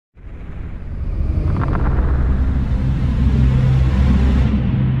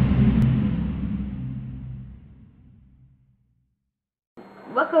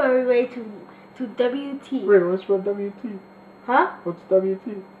on our way to WT. Wait, what's for WT? Huh? What's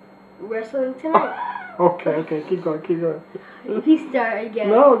WT? Wrestling Tonight. Okay, keep going. You start again.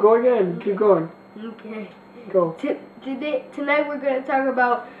 No, go again. Keep going. Okay. Go. Tonight we're gonna talk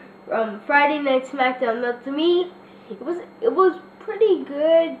about Friday Night SmackDown. Now, to me, it was pretty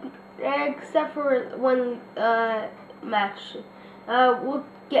good, except for one match. We'll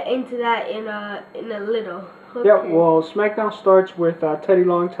get into that in a little. Okay. Yeah, well, SmackDown starts with Teddy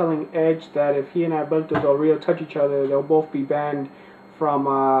Long telling Edge that if he and Alberto Del Rio touch each other, they'll both be banned from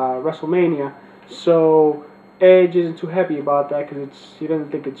WrestleMania. So Edge isn't too happy about that because he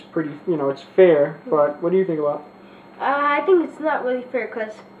doesn't think it's pretty, it's fair. But what do you think about it? I think it's not really fair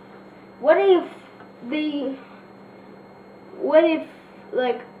because what if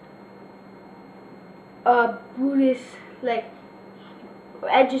like Brutus, like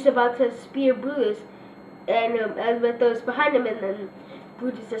Edge is about to spear Brutus and Alberto is behind him, and then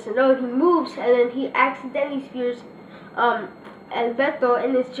Brutus doesn't know, he moves and then he accidentally spears Alberto,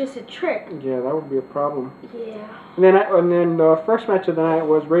 and it's just a trick. Yeah, that would be a problem. Yeah. And then the first match of the night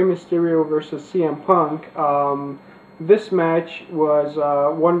was Rey Mysterio versus CM Punk. This match was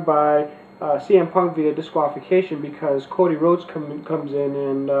won by CM Punk via disqualification because Cody Rhodes comes in,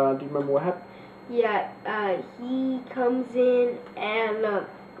 and do you remember what happened? Yeah, he comes in and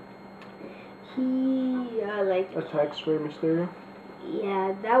he attacks Rey Mysterio.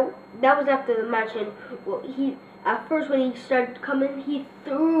 Yeah, that was after the match, and well, he at first when he started coming, he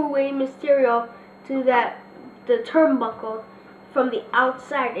threw Rey Mysterio to the turnbuckle from the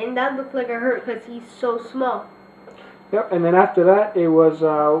outside, and that looked like a hurt because he's so small. Yep, and then after that, it was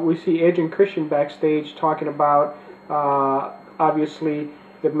we see Edge and Christian backstage talking about obviously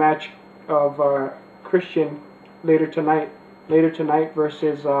the match of Christian later tonight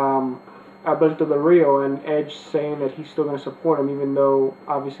versus Alberto Del Rio, and Edge saying that he's still going to support him even though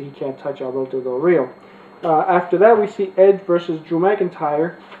obviously he can't touch Alberto Del Rio. After that, we see Edge versus Drew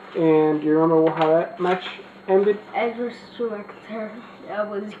McIntyre, and do you remember how that match ended? Edge versus Drew McIntyre, that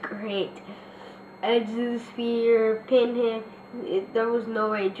was great. Edge did the spear, pinned him. There was no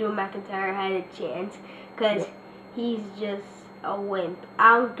way Drew McIntyre had a chance because he's just a wimp.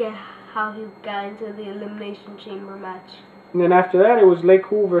 I don't get how he got into the Elimination Chamber match. And then after that, it was Lay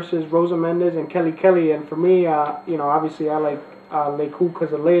Cool versus Rosa Mendes and Kelly Kelly. And for me, obviously I like Lay Cool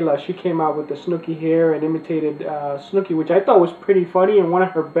because of Layla. She came out with the Snooki hair and imitated Snooki, which I thought was pretty funny and one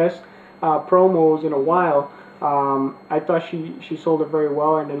of her best promos in a while. I thought she sold it very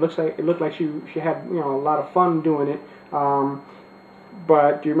well, and it looked like she had a lot of fun doing it.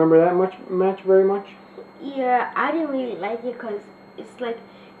 But do you remember that match very much? Yeah, I didn't really like it because it's like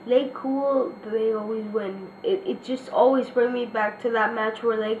Lay Cool, they always win. It just always brings me back to that match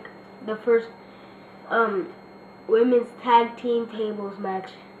where like the first women's tag team tables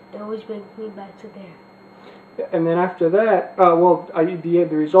match. It always brings me back to there. And then after that, the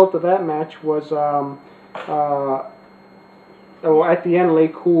result of that match was at the end, Lay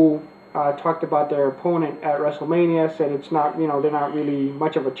Cool talked about their opponent at WrestleMania, said it's not, they're not really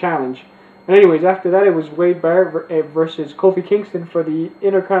much of a challenge. And anyways, after that, it was Wade Barrett versus Kofi Kingston for the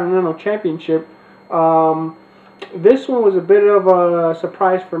Intercontinental Championship. This one was a bit of a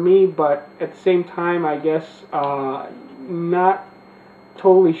surprise for me, but at the same time, I guess not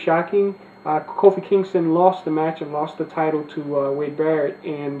totally shocking. Kofi Kingston lost the match and lost the title to Wade Barrett,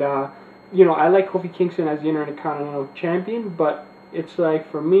 and I like Kofi Kingston as the Intercontinental Champion, but it's like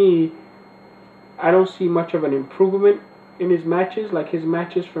for me, I don't see much of an improvement in his matches. Like his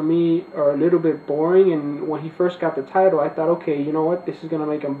matches for me are a little bit boring, and when he first got the title, I thought, okay, you know what, this is gonna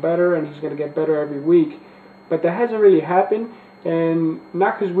make him better, and he's gonna get better every week. But that hasn't really happened, and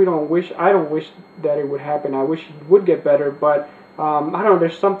not because I don't wish that it would happen. I wish he would get better, but I don't know.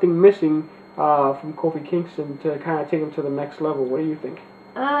 There's something missing from Kofi Kingston to kind of take him to the next level. What do you think?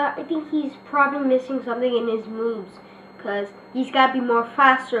 I think he's probably missing something in his moves, because he's got to be more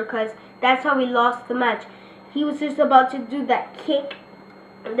faster, because that's how he lost the match. He was just about to do that kick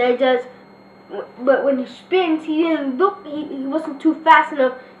but when he spins, he didn't look, he wasn't too fast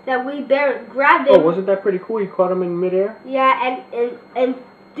enough that Wade Barrett grabbed him. Oh, wasn't that pretty cool? He caught him in midair? Yeah, and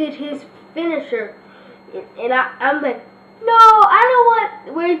did his finisher. And I'm like, no, I don't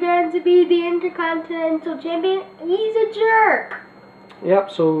want Wade Barrett to be the Intercontinental Champion. He's a jerk.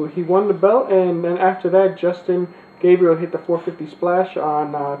 Yep, so he won the belt, and then after that, Justin Gabriel hit the 450 splash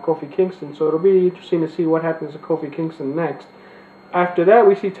on Kofi Kingston. So it'll be interesting to see what happens to Kofi Kingston next. After that,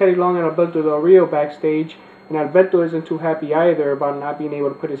 we see Teddy Long and Alberto Del Rio backstage, and Alberto isn't too happy either about not being able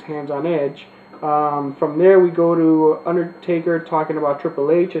to put his hands on Edge. From there, we go to Undertaker talking about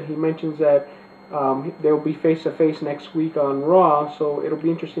Triple H, and he mentions that They'll be face to face next week on Raw, so it'll be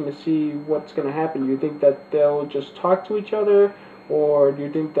interesting to see what's going to happen. Do you think that they'll just talk to each other, or do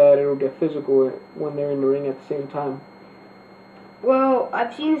you think that it'll get physical when they're in the ring at the same time? Well,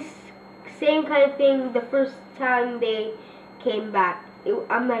 I've seen same kind of thing the first time they came back.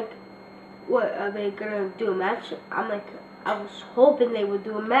 I'm like, what, are they gonna do a match? I'm like, I was hoping they would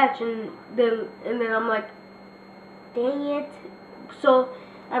do a match, and then I'm like, dang it. So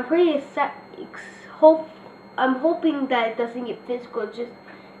I'm pretty I'm hoping that it doesn't get physical. Just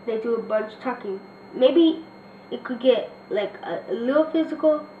they do a bunch of talking. Maybe it could get like a little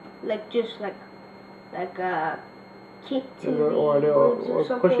physical, like just like a kick to the ribs or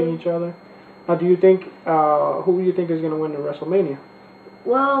something. Pushing each other. Now, do you think who do you think is going to win the WrestleMania?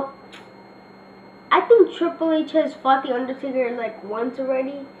 Well, I think Triple H has fought the Undertaker like once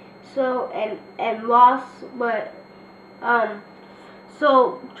already, so and lost, but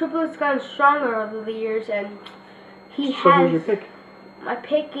so Triple H's gotten stronger over the years, and he has. So who's your pick? My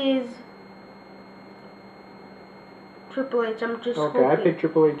pick is Triple H. I'm just okay. hoping. I picked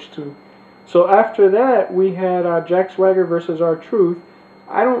Triple H too. So after that, we had Jack Swagger versus R-Truth.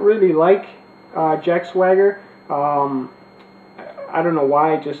 I don't really like Jack Swagger. I don't know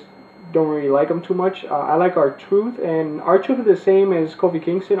why. I just don't really like him too much. I like R-Truth, and R-Truth is the same as Kofi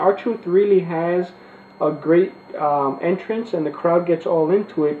Kingston. R-Truth really has a great entrance, and the crowd gets all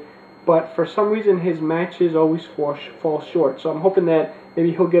into it. But for some reason, his matches always fall short. So I'm hoping that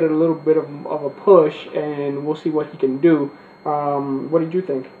maybe he'll get a little bit of a push, and we'll see what he can do. What did you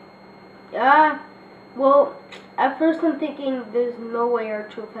think? Well, at first I'm thinking there's no way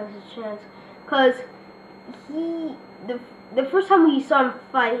R-Truth has a chance, cause the first time we saw him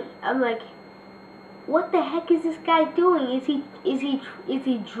fight, I'm like, what the heck is this guy doing? Is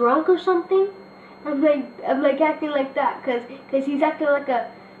he drunk or something? I'm like acting like that, cause he's acting like a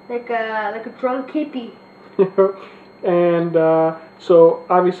drunk hippie. And so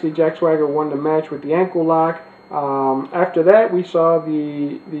obviously Jack Swagger won the match with the ankle lock. After that, we saw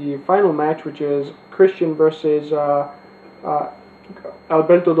the final match, which is Christian versus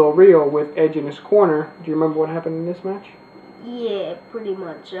Alberto Del Rio with Edge in his corner. Do you remember what happened in this match? Yeah, pretty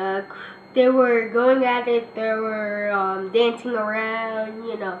much. They were going at it. They were dancing around.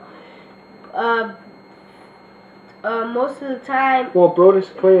 You know. Most of the time. Well, Brodus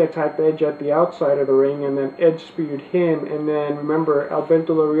Clay attacked Edge at the outside of the ring, and then Edge speared him. And then remember,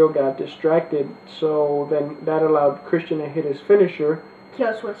 Alberto Del Rio got distracted, so then that allowed Christian to hit his finisher,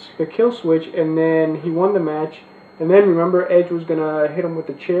 kill switch. The kill switch, and then he won the match. And then remember, Edge was gonna hit him with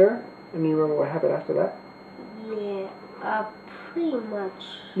the chair. And you remember what happened after that? Yeah, pretty much.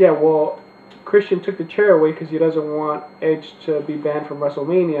 Yeah, well, Christian took the chair away because he doesn't want Edge to be banned from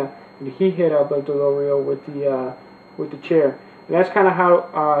WrestleMania, and he hit Alberto Del Rio with the chair. And that's kind of how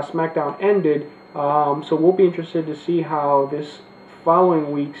SmackDown ended. So we'll be interested to see how this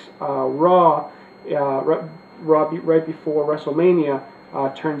following week's Raw, right before WrestleMania,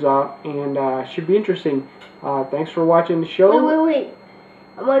 turns out, and should be interesting. Thanks for watching the show. Wait.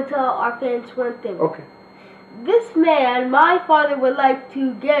 I want to tell our fans one thing. Okay. This man, my father, would like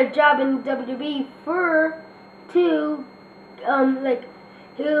to get a job in WWE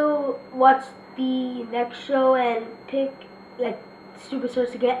he'll watch the next show and pick like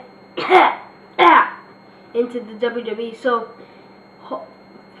superstars to get into the WWE. So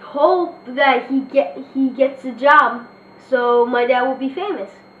hope that he gets a job, so my dad will be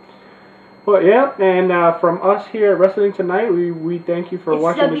famous. Well, yeah, and from us here at Wrestling Tonight, we thank you for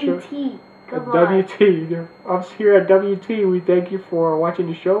watching the show. WT. WT. Us here at WT, we thank you for watching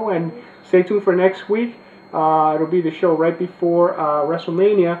the show, and stay tuned for next week. It'll be the show right before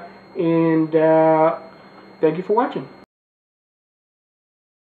WrestleMania, and thank you for watching.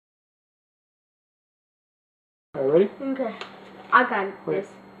 All right, ready? Okay. I got this.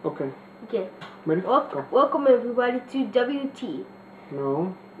 Okay. Okay. Ready? Go. Welcome everybody to WT.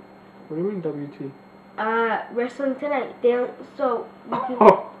 No. What do you mean WT? Wrestling Tonight. So we can...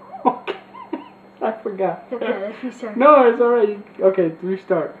 Oh, okay. I forgot. Okay, let's restart. No, it's alright. Okay,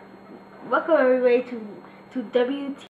 restart. Welcome everybody to WT.